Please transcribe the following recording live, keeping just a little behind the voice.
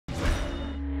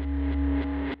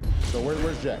So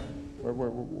where's Jack?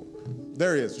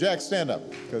 There he is. Jack, stand up,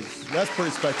 because that's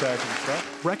pretty spectacular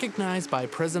stuff. Recognized by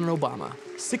President Obama,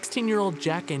 16-year-old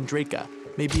Jack Andraka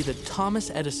may be the Thomas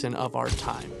Edison of our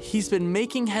time. He's been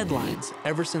making headlines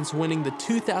ever since winning the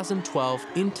 2012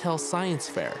 Intel Science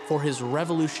Fair for his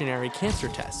revolutionary cancer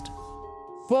test.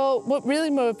 Well, what really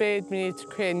motivated me to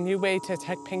create a new way to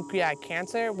detect pancreatic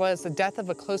cancer was the death of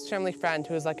a close family friend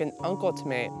who was like an uncle to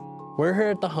me. We're here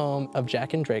at the home of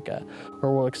Jack Andraka,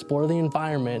 where we'll explore the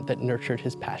environment that nurtured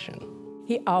his passion.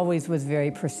 He always was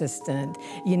very persistent.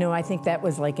 You know, I think that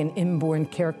was like an inborn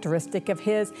characteristic of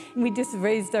his. We just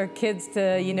raised our kids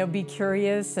to, you know, be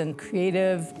curious and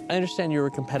creative. I understand you're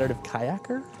a competitive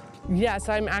kayaker? Yes,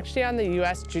 I'm actually on the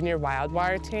U.S. Junior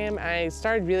Wildwater team. I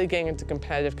started really getting into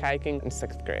competitive kayaking in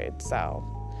 6th grade, so.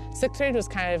 6th grade was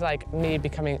kind of like me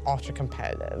becoming ultra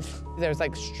competitive. There was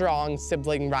like strong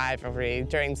sibling rivalry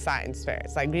during science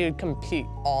fairs. Like we would compete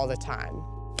all the time.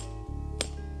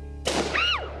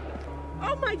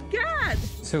 Oh my God!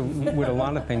 So with a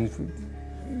lot of things,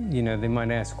 you know, they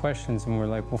might ask questions and we're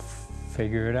like, well,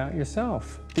 figure it out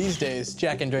yourself. These days,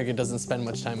 Jack Andraka doesn't spend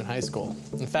much time in high school.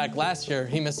 In fact, last year,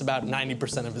 he missed about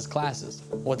 90% of his classes.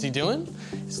 What's he doing?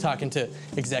 He's talking to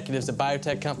executives at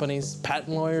biotech companies, patent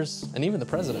lawyers, and even the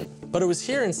president. But it was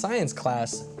here in science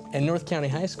class in North County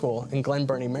High School in Glen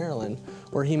Burnie, Maryland,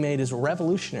 where he made his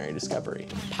revolutionary discovery.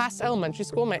 Past elementary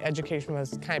school, my education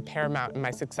was kind of paramount in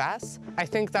my success. I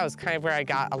think that was kind of where I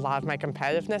got a lot of my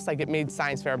competitiveness. Like, it made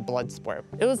science fair a blood sport.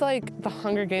 It was like the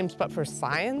Hunger Games, but for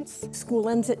science. School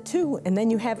ends at 2, and then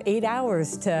you have 8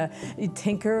 hours to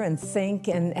tinker and think,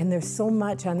 and there's so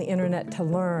much on the internet to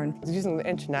learn. Using the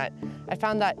internet, I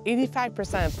found that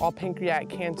 85% of all pancreatic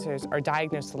cancers are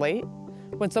diagnosed late,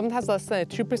 when someone has less than a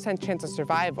 2% chance of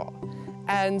survival.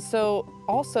 And so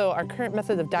also our current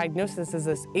method of diagnosis is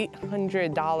this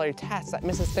 $800 test that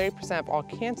misses 30% of all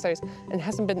cancers and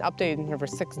hasn't been updated in over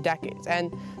 6 decades.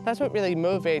 And that's what really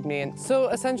motivated me. And so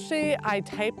essentially I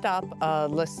typed up a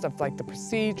list of like the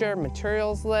procedure,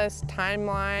 materials list,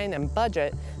 timeline, and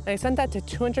budget. And I sent that to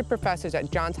 200 professors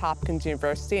at Johns Hopkins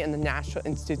University and the National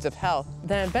Institutes of Health.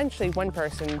 Then eventually one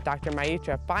person, Dr.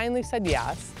 Maitra, finally said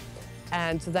yes.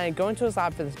 And so then I go into his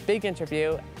lab for this big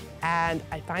interview, and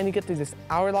I finally get through this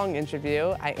hour-long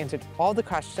interview. I answered all the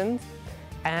questions,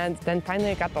 and then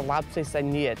finally I got the lab space I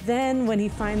needed. Then when he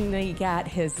finally got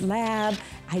his lab,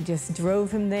 I just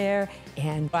drove him there,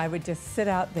 and I would just sit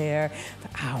out there for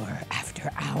hour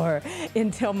after hour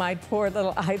until my poor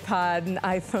little iPod and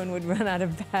iPhone would run out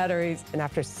of batteries. And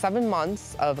after 7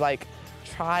 months of like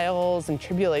trials and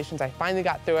tribulations, I finally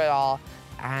got through it all,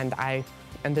 and I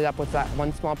ended up with that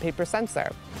one small paper sensor.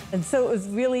 And so it was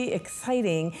really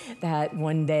exciting that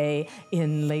one day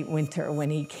in late winter when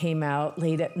he came out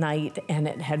late at night and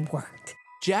it had worked.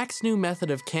 Jack's new method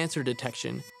of cancer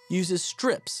detection uses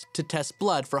strips to test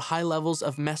blood for high levels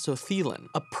of mesothelin,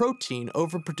 a protein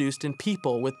overproduced in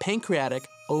people with pancreatic,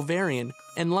 ovarian,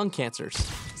 and lung cancers.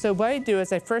 So what I do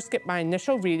is I first get my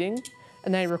initial reading,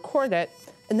 and then I record it,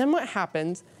 and then what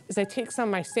happens is I take some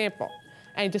of my sample,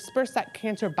 and I disperse that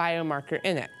cancer biomarker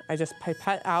in it. I just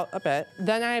pipette out a bit.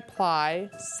 Then I apply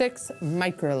 6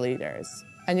 microliters,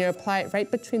 and you apply it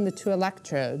right between the 2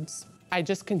 electrodes. I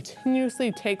just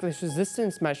continuously take this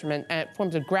resistance measurement, and it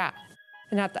forms a graph.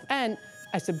 And at the end,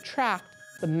 I subtract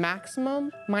the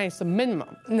maximum minus the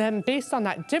minimum. And then based on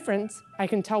that difference, I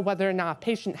can tell whether or not a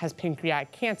patient has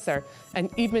pancreatic cancer. And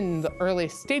even in the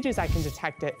earliest stages, I can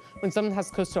detect it when someone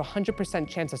has close to 100%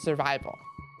 chance of survival.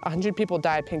 100 people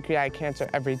die of pancreatic cancer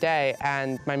every day,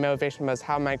 and my motivation was,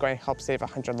 how am I going to help save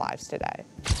 100 lives today?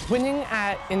 Winning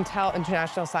at Intel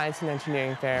International Science and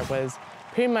Engineering Fair was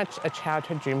pretty much a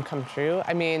childhood dream come true.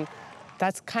 I mean,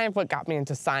 that's kind of what got me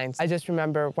into science. I just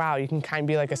remember, wow, you can kind of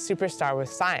be like a superstar with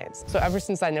science. So ever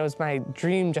since then, it was my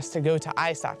dream just to go to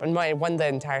ISAF. And when I won the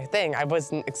entire thing, I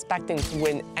wasn't expecting to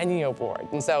win any award.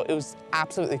 And so it was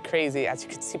absolutely crazy, as you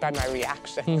could see by my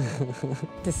reaction.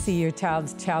 To see your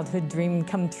child's childhood dream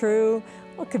come true,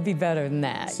 what could be better than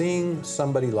that? Seeing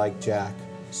somebody like Jack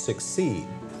succeed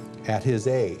at his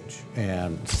age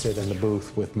and sit in the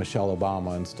booth with Michelle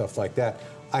Obama and stuff like that,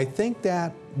 I think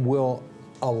that will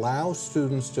allow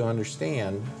students to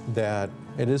understand that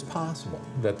it is possible,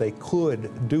 that they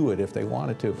could do it if they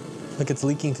wanted to. Like it's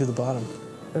leaking through the bottom.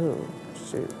 Ooh,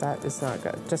 shoot, that is not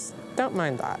good. Just don't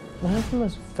mind that. One of the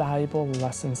most valuable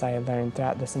lessons I learned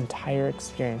throughout this entire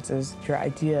experience is your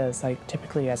ideas, like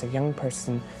typically as a young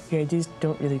person, your ideas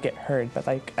don't really get heard, but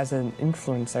like as an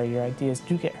influencer, your ideas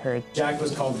do get heard. Jack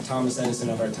was called the Thomas Edison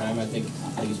of our time. I think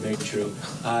it's very true.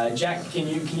 Jack, can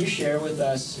you share with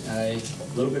us a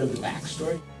little bit of the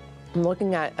backstory? I'm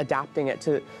looking at adapting it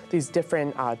to these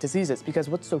different diseases, because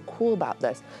what's so cool about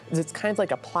this is it's kind of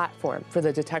like a platform for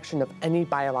the detection of any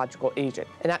biological agent.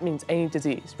 And that means any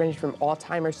disease, ranging from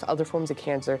Alzheimer's to other forms of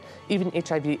cancer, even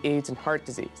HIV, AIDS, and heart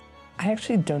disease. I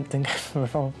actually don't think I'm a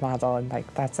role model in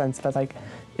like that sense, but like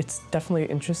it's definitely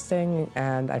interesting,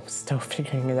 and I'm still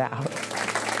figuring it out.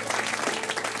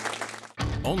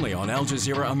 Only on Al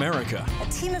Jazeera America. A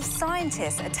team of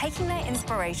scientists are taking their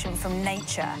inspiration from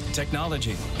nature.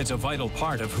 Technology, it's a vital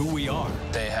part of who we are.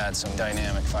 They had some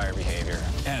dynamic fire behavior.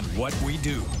 And what we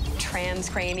do.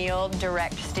 Transcranial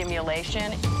direct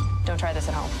stimulation. Don't try this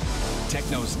at home.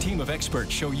 TechKnow's team of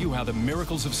experts show you how the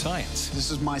miracles of science.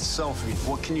 This is my selfie.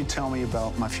 What can you tell me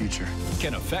about my future?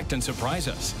 Can affect and surprise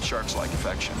us. Sharks like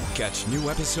affection. Catch new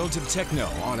episodes of TechKnow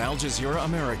on Al Jazeera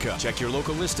America. Check your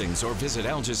local listings or visit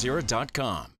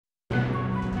aljazeera.com.